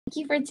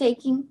you for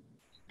taking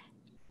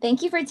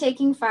Thank you for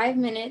taking 5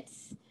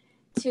 minutes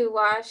to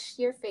wash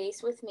your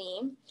face with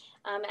me.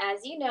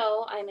 As you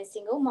know, I'm a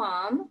single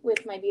mom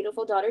with my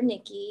beautiful daughter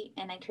Nikki,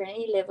 and I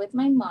currently live with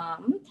my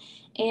mom.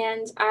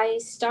 And I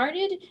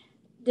started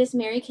this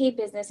Mary Kay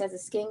business as a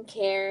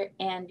skincare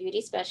and beauty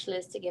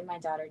specialist to give my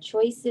daughter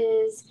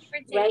choices.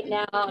 Right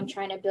now, I'm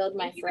trying to build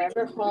my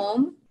forever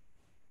home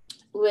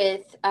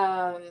with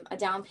a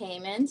down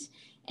payment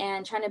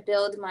and trying to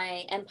build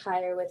my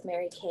empire with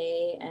Mary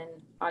Kay and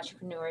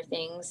entrepreneur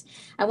things.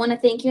 I want to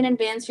thank you in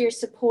advance for your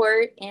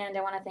support, and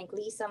I want to thank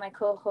Lisa, my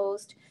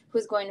co-host,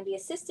 who's going to be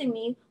assisting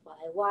me while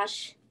I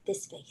wash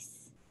this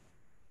face.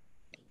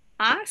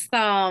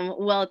 Awesome.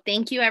 Well,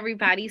 thank you,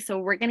 everybody. So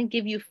we're going to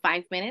give you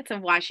 5 minutes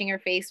of washing your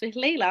face with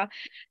Layla.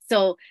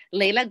 So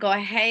Layla, go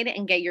ahead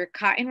and get your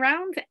cotton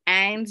round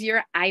and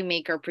your eye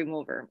makeup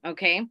remover.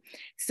 Okay.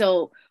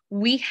 So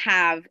we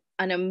have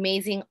an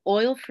amazing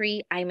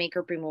oil-free eye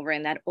makeup remover.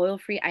 And that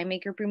oil-free eye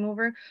makeup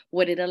remover,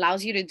 what it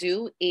allows you to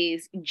do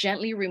is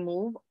gently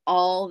remove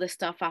all the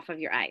stuff off of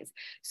your eyes.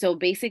 So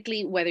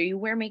basically, whether you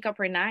wear makeup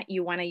or not,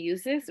 you want to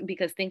use this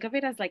because think of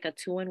it as like a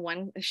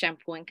two-in-one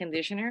shampoo and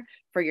conditioner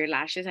for your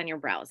lashes and your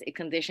brows. It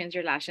conditions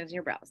your lashes and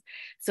your brows.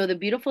 So the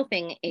beautiful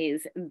thing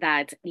is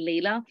that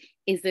Layla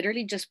is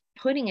literally just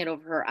putting it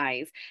over her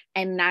eyes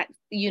and not,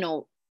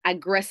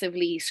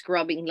 aggressively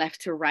scrubbing left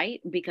to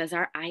right because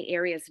our eye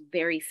area is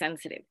very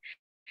sensitive.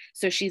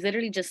 So she's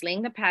literally just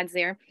laying the pads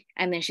there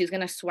and then she's going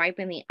to swipe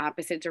in the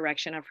opposite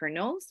direction of her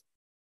nose.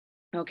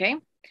 Okay.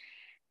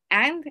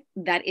 And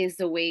that is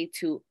the way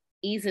to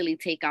easily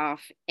take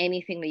off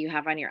anything that you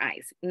have on your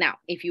eyes. Now,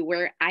 if you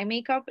wear eye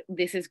makeup,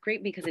 this is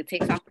great because it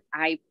takes off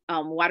eye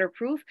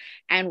waterproof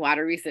and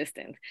water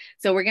resistant.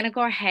 So we're gonna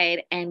go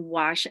ahead and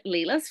wash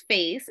Layla's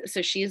face.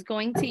 So she's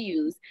going to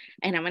use,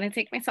 and I'm gonna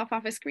take myself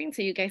off a screen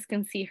so you guys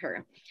can see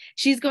her.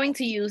 She's going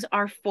to use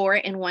our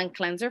 4-in-1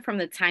 cleanser from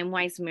the Time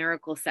Wise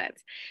Miracle set.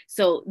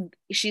 So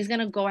she's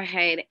gonna go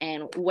ahead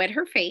and wet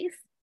her face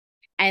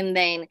and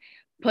then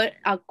put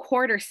a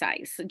quarter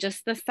size,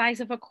 just the size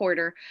of a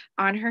quarter,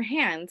 on her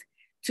hand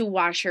to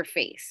wash her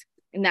face.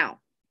 Now,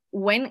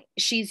 when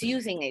she's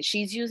using it,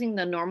 she's using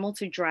the normal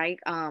to dry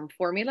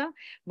formula,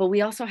 but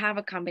we also have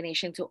a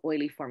combination to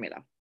oily formula.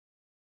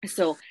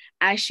 So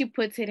as she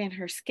puts it in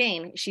her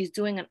skin, she's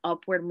doing an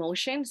upward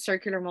motion,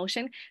 circular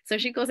motion. So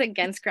she goes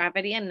against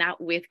gravity and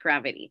not with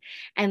gravity.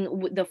 And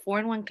the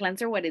 4-in-1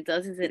 cleanser, what it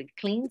does is it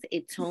cleans,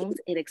 it tones,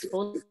 it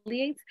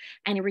exfoliates,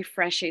 and it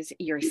refreshes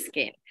your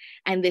skin.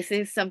 And this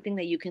is something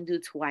that you can do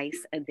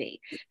twice a day.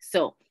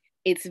 So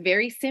it's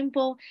very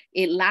simple.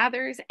 It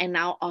lathers, and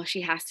now all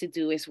she has to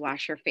do is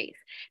wash her face.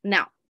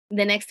 Now,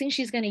 the next thing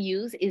she's going to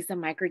use is the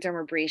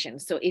microdermabrasion.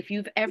 So if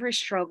you've ever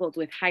struggled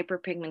with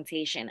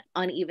hyperpigmentation,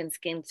 uneven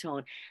skin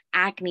tone,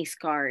 acne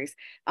scars,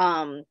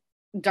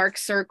 dark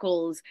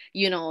circles,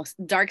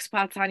 dark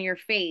spots on your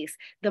face,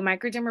 the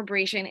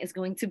microdermabrasion is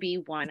going to be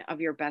one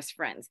of your best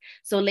friends.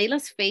 So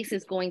Layla's face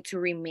is going to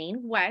remain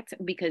wet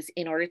because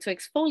in order to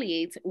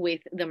exfoliate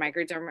with the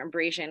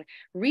microdermabrasion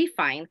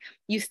refine,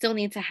 you still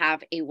need to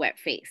have a wet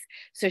face.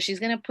 So she's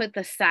going to put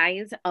the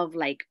size of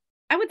like,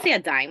 I would say a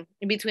dime,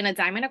 between a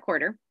dime and a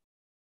quarter,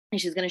 and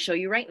she's going to show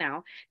you right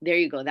now. There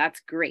you go. That's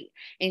great.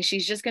 And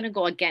she's just going to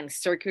go again,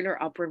 circular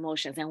upward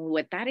motions. And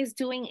what that is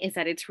doing is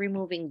that it's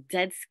removing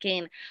dead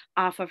skin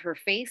off of her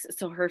face.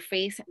 So her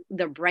face,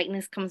 the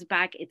brightness comes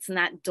back. It's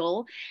not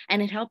dull.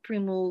 And it helps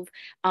remove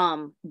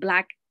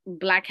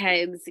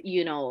blackheads,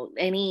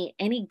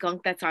 any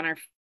gunk that's on her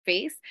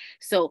face.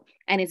 So,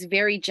 and it's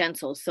very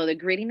gentle. So the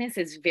grittiness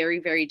is very,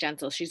 very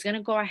gentle. She's going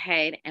to go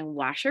ahead and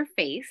wash her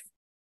face.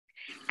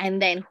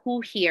 And then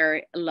who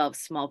here loves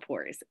small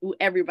pores?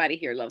 Everybody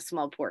here loves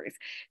small pores.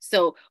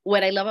 So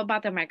what I love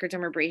about the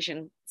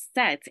microdermabrasion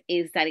set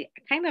is that it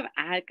kind of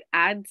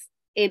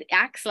it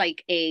acts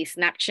like a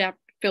Snapchat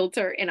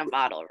filter in a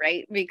bottle,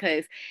 right?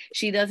 Because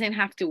she doesn't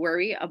have to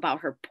worry about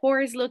her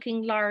pores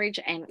looking large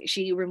and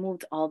she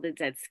removed all the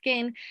dead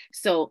skin.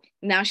 So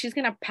now she's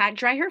going to pat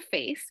dry her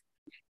face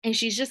and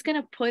she's just going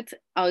to put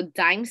a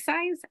dime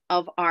size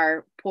of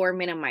our pore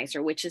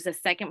minimizer, which is the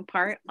second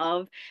part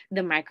of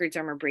the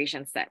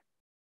microdermabrasion set.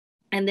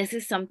 And this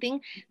is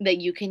something that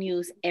you can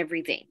use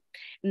every day.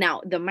 Now,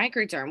 the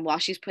microderm, while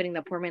she's putting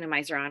the pore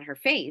minimizer on her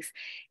face,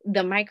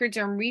 the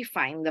microderm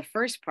refine, the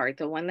first part,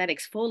 the one that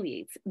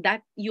exfoliates,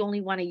 that you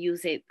only want to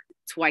use it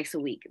twice a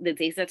week, the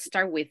days that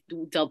start with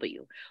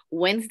W,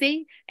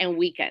 Wednesday and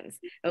weekends.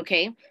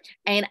 Okay.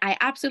 And I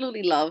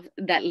absolutely love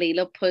that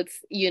Layla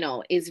puts,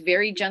 is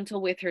very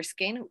gentle with her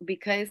skin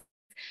because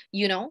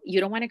you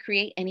don't want to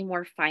create any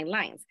more fine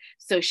lines.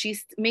 So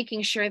she's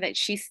making sure that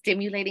she's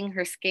stimulating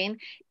her skin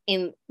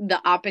in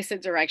the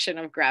opposite direction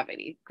of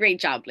gravity.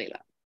 Great job, Layla.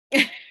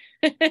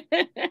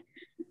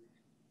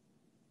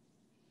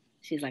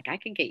 She's like, I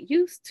can get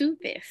used to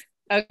this.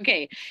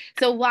 Okay,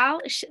 so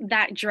while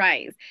that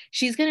dries,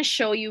 she's going to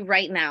show you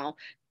right now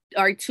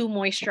our two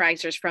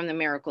moisturizers from the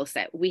Miracle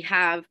Set. We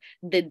have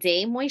the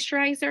day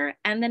moisturizer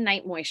and the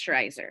night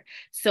moisturizer.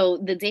 So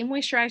the day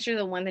moisturizer,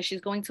 the one that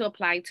she's going to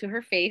apply to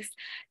her face,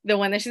 the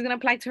one that she's going to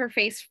apply to her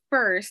face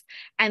first,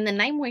 and the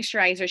night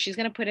moisturizer, she's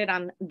going to put it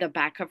on the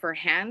back of her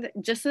hand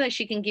just so that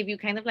she can give you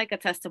kind of like a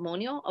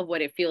testimonial of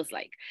what it feels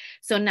like.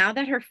 So now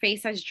that her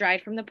face has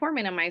dried from the pore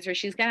minimizer,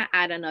 she's going to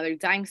add another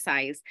dime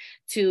size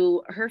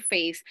to her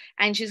face,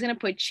 and she's going to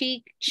put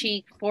cheek,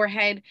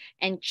 forehead,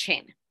 and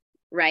chin,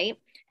 right?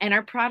 And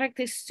our product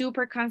is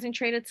super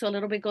concentrated, so a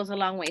little bit goes a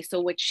long way.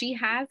 So what she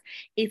has,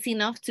 it's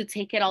enough to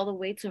take it all the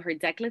way to her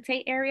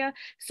décolleté area.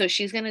 So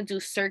she's gonna do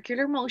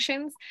circular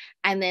motions,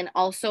 and then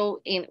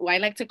also in what I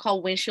like to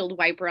call windshield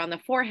wiper on the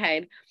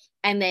forehead.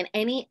 And then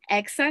any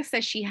excess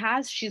that she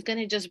has, she's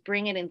gonna just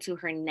bring it into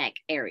her neck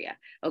area.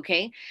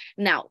 Okay.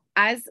 Now,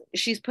 as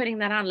she's putting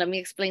that on, let me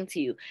explain to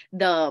you.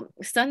 The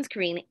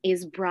sunscreen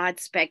is broad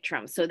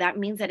spectrum. So that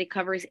means that it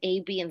covers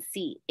A, B, and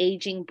C,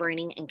 aging,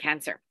 burning, and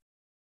cancer.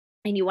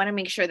 And you want to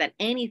make sure that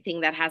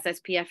anything that has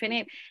SPF in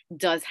it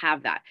does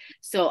have that.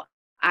 So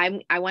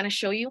I want to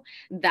show you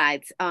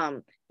that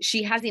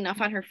she has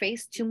enough on her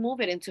face to move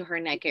it into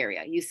her neck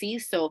area. You see,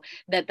 so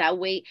that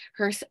way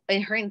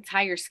her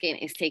entire skin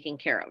is taken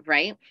care of,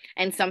 right?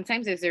 And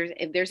sometimes if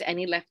there's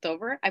any left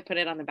over, I put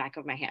it on the back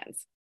of my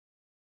hands.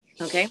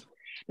 Okay.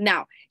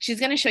 Now she's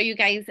going to show you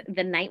guys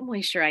the night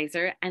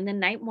moisturizer, and the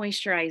night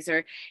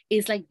moisturizer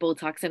is like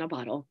Botox in a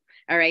bottle.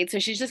 All right. So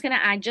she's just going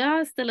to add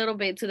just a little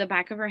bit to the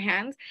back of her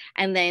hands.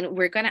 And then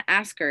we're going to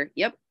ask her,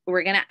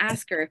 we're going to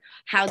ask her,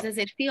 how does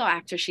it feel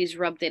after she's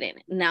rubbed it in?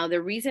 Now,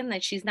 the reason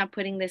that she's not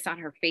putting this on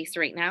her face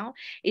right now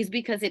is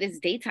because it is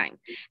daytime.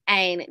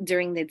 And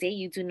during the day,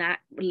 you do not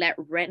let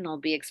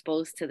retinol be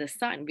exposed to the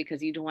sun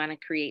because you don't want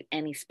to create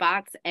any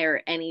spots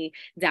or any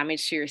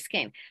damage to your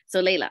skin.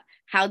 So, Layla,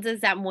 how does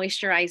that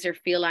moisturizer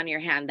feel on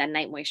your hand, that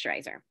night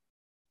moisturizer?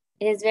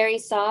 It is very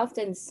soft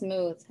and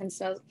smooth and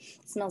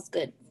smells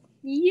good.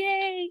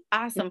 Yay.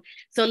 Awesome.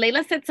 So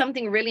Layla said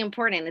something really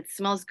important. It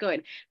smells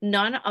good.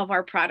 None of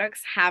our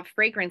products have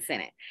fragrance in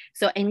it.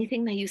 So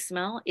anything that you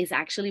smell is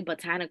actually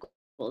botanicals.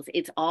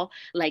 It's all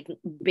like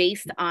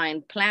based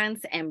on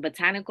plants and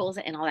botanicals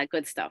and all that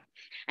good stuff.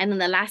 And then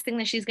the last thing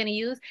that she's going to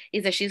use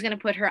is that she's going to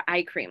put her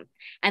eye cream.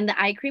 And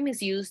the eye cream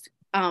is used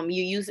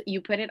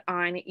you put it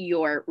on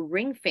your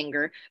ring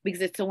finger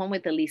because it's the one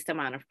with the least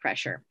amount of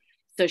pressure.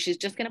 So she's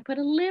just going to put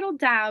a little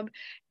dab,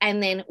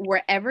 and then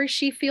wherever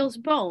she feels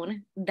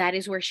bone, that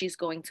is where she's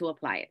going to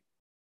apply it.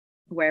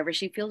 Wherever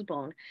she feels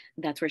bone,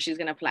 that's where she's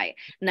going to apply it.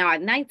 Now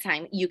at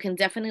nighttime, you can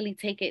definitely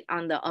take it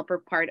on the upper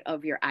part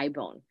of your eye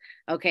bone.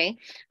 Okay.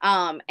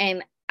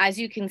 And as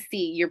you can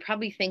see, you're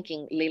probably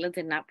thinking Layla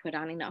did not put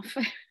on enough,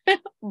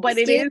 but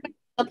it Excuse is. me,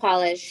 the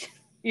polish.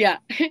 Yeah.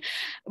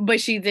 But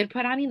she did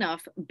put on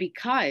enough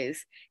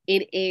because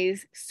it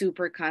is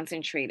super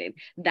concentrated.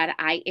 That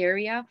eye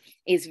area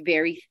is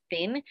very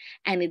thin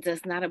and it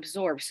does not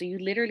absorb. So you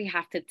literally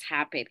have to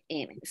tap it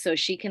in. So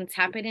she can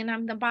tap it in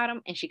on the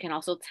bottom and she can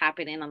also tap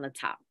it in on the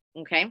top.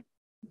 Okay.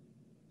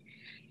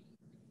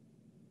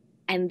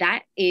 And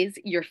that is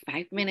your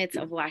 5 minutes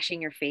of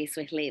washing your face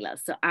with Layla.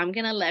 So I'm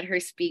going to let her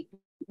speak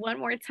one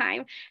more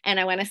time. And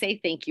I want to say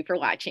thank you for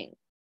watching.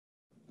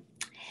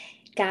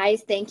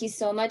 Guys, thank you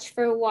so much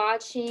for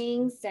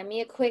watching. Send me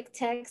a quick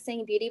text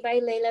saying Beauty by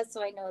Layla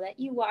so I know that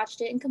you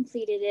watched it and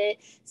completed it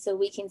so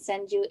we can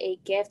send you a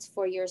gift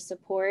for your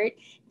support.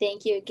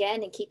 Thank you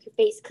again, and keep your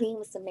face clean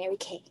with some Mary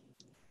Kay.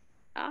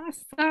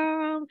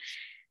 Awesome.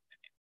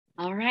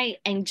 All right.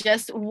 And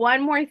just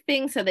one more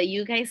thing so that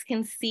you guys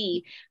can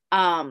see,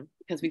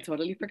 because we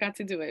totally forgot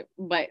to do it,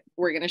 but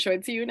we're going to show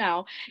it to you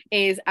now,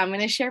 is I'm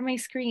going to share my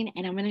screen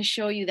and I'm going to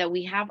show you that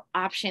we have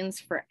options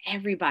for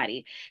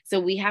everybody. So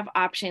we have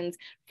options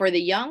for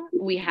the young,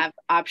 we have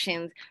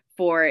options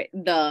for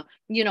the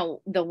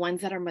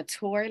ones that are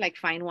mature, like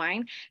fine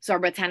wine. So our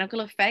botanical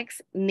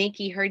effects,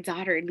 Nikki, her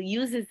daughter,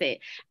 uses it,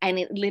 and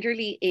it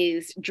literally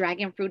is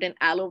dragon fruit and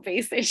aloe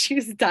based, and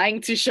she's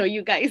dying to show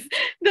you guys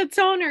the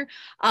toner.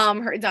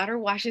 Her daughter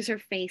washes her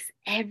face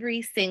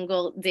every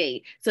single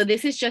day. So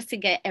this is just to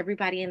get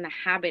everybody in the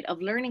habit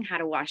of learning how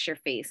to wash your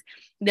face.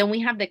 Then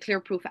we have the Clear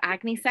Proof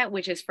Acne set,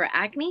 which is for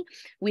acne.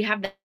 We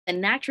have the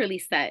Naturally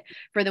set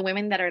for the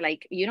women that are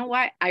like, you know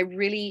what, I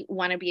really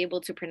want to be able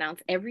to pronounce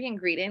every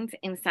ingredient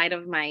inside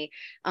of my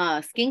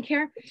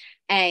skincare.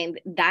 And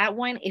that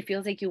one, it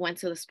feels like you went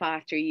to the spa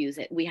after you use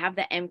it. We have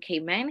the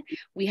MK Men.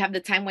 We have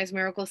the Time Wise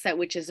Miracle set,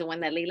 which is the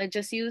one that Layla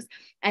just used.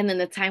 And then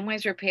the Time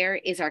Wise Repair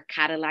is our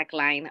Cadillac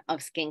line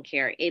of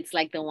skincare. It's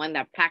like the one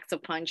that packs a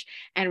punch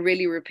and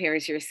really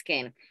repairs your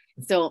skin.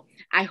 So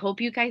I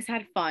hope you guys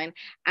had fun.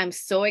 I'm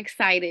so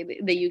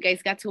excited that you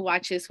guys got to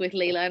watch this with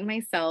Layla and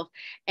myself.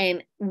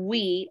 And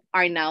we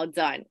are now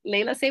done.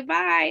 Layla, say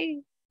bye.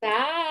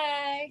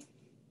 Bye.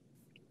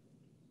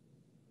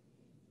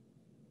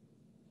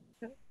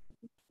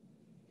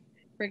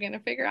 We're going to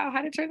figure out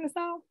how to turn this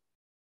off.